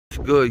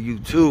good,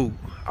 YouTube?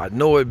 I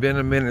know it been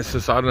a minute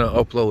since I done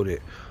uploaded.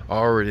 I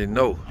already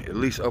know, at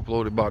least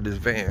uploaded about this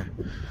van.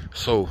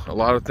 So a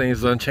lot of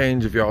things done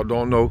changed. If y'all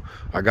don't know,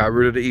 I got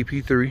rid of the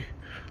EP3.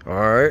 All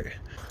right,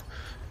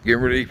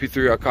 getting rid of the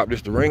EP3, I copped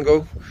this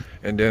Durango,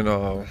 and then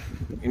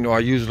you know, I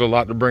use it a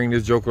lot to bring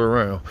this joker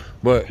around.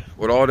 But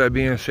with all that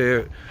being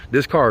said,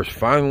 this car is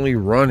finally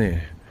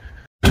running.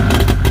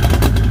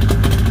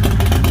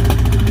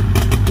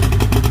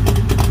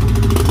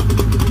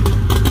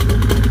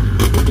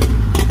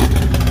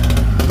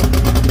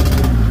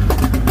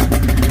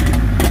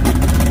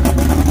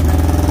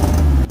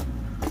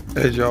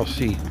 As y'all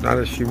see, now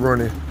that she's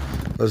running,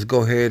 let's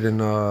go ahead and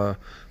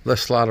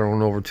let's slide her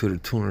on over to the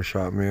tuner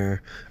shop, man.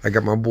 I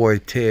got my boy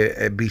Ted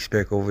at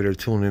B-Spec over there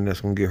tuning.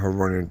 That's gonna get her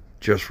running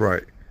just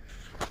right.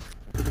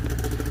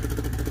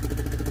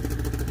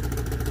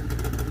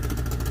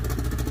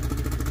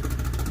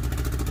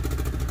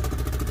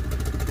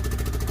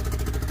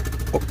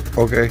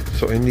 Okay,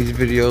 so in these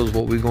videos,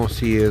 what we're gonna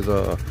see is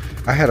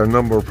I had a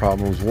number of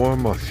problems.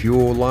 One, my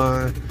fuel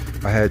line.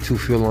 I had two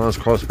fuel lines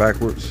crossed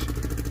backwards.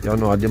 Y'all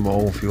know I did my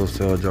own fuel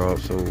cell job,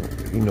 so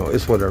you know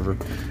it's whatever.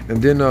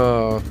 And then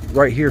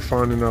right here,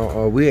 finding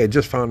out we had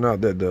just found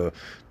out that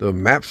the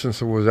map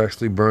sensor was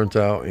actually burnt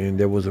out and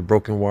there was a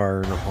broken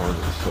wire in the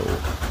harness. So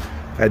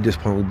at this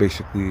point, we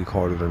basically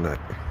called it a night.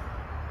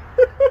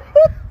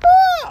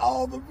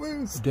 All the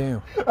boost.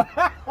 Damn.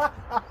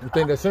 You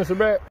think that sensor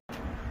back?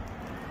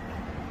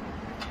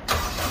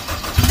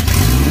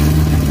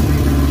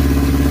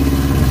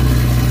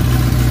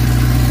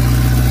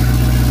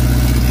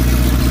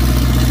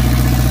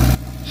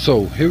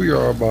 So here we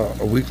are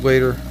about a week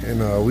later,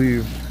 and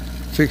we've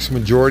fixed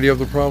majority of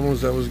the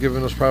problems that was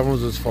giving us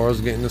problems as far as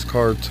getting this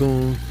car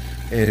tuned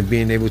and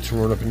being able to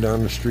run up and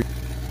down the street.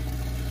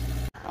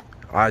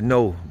 I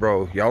know,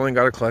 bro, y'all ain't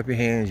gotta clap your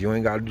hands, you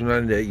ain't gotta do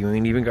none of that, you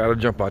ain't even gotta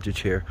jump out your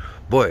chair,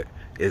 but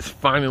it's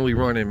finally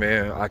running,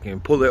 man. I can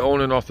pull it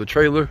on and off the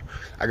trailer.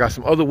 I got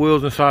some other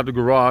wheels inside the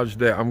garage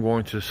that I'm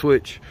going to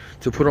switch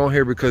to put on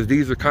here because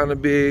these are kind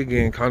of big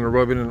and kind of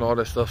rubbing and all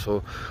that stuff.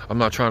 So I'm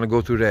not trying to go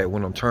through that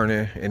when I'm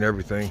turning and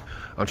everything.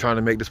 I'm trying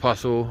to make this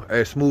possible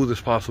as smooth as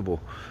possible.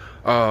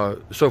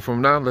 So from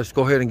now, let's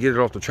go ahead and get it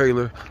off the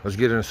trailer. Let's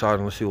get it inside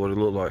and let's see what it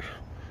look like.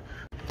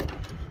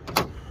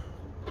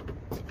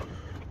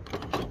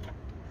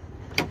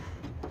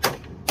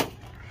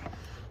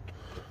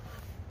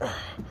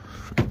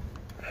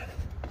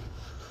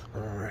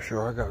 Make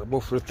sure I got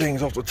both of the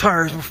things off the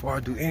tires before I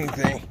do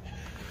anything.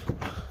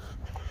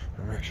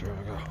 Make sure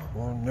I got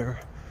one there.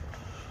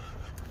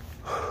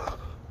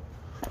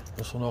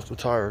 This one off the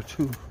tire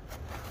too.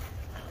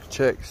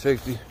 Check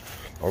safety.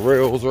 My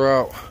rails are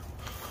out.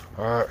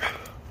 All right.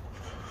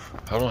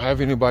 I don't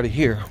have anybody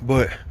here,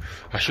 but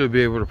I should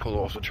be able to pull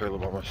off the trailer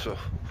by myself.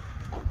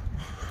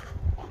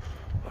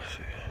 Let's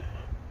see.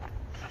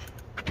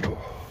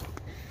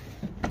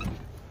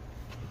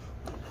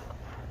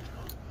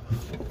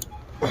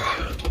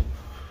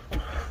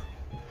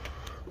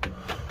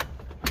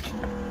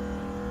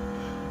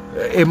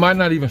 It might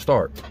not even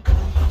start.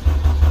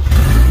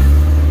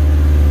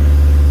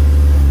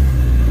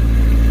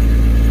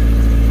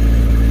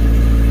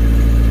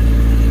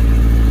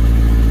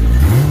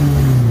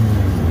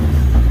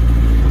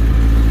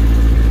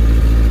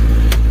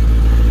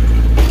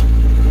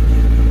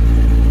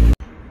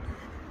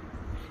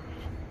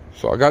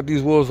 So I got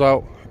these wheels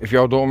out. If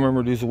y'all don't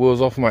remember, these are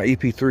wheels off of my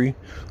EP3.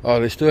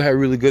 They still had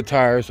really good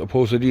tires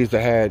opposed to these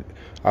that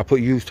I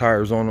put used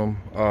tires on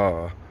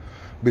them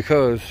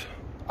because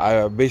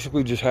I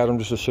basically just had them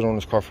just to sit on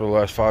this car for the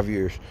last 5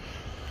 years.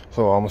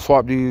 So I'm gonna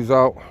swap these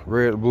out,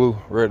 red to blue,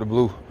 red to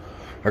blue.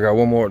 I got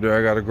one more up there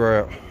I gotta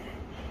grab.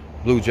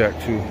 Blue jack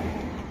too.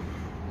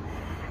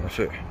 That's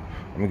it.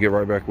 I'm gonna get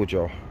right back with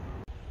y'all.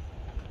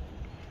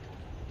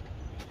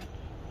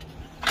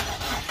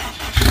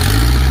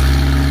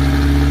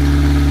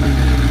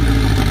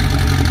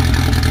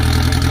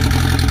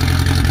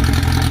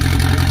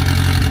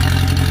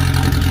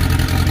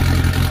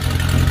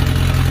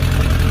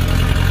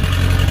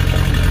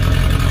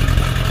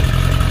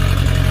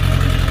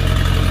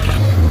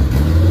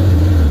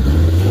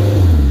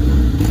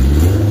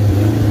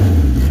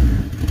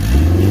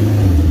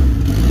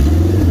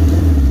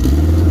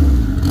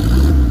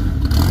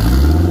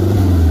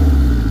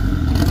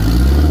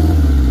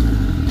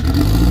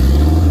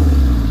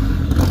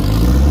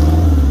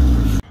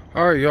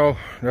 All right, y'all,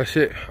 that's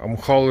it. I'm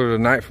gonna call it a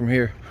night from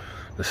here.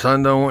 The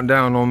sun done went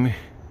down on me.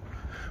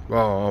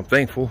 I'm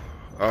thankful.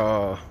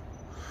 I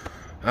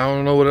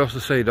don't know what else to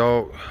say,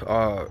 dog.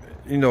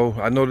 You know,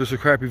 I know this is a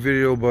crappy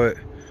video, but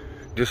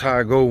this how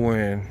I go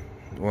when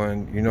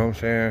you know what I'm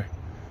saying,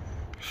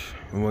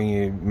 when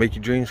you make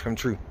your dreams come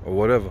true or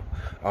whatever.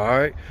 All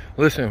right,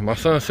 listen, my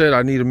son said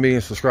I need 1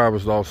 million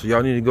subscribers, dog, so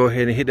y'all need to go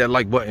ahead and hit that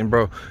like button,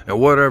 bro, and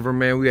whatever,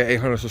 man. We at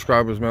 800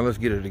 subscribers, man. Let's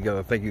get it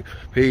together. Thank you.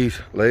 Peace.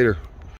 Later.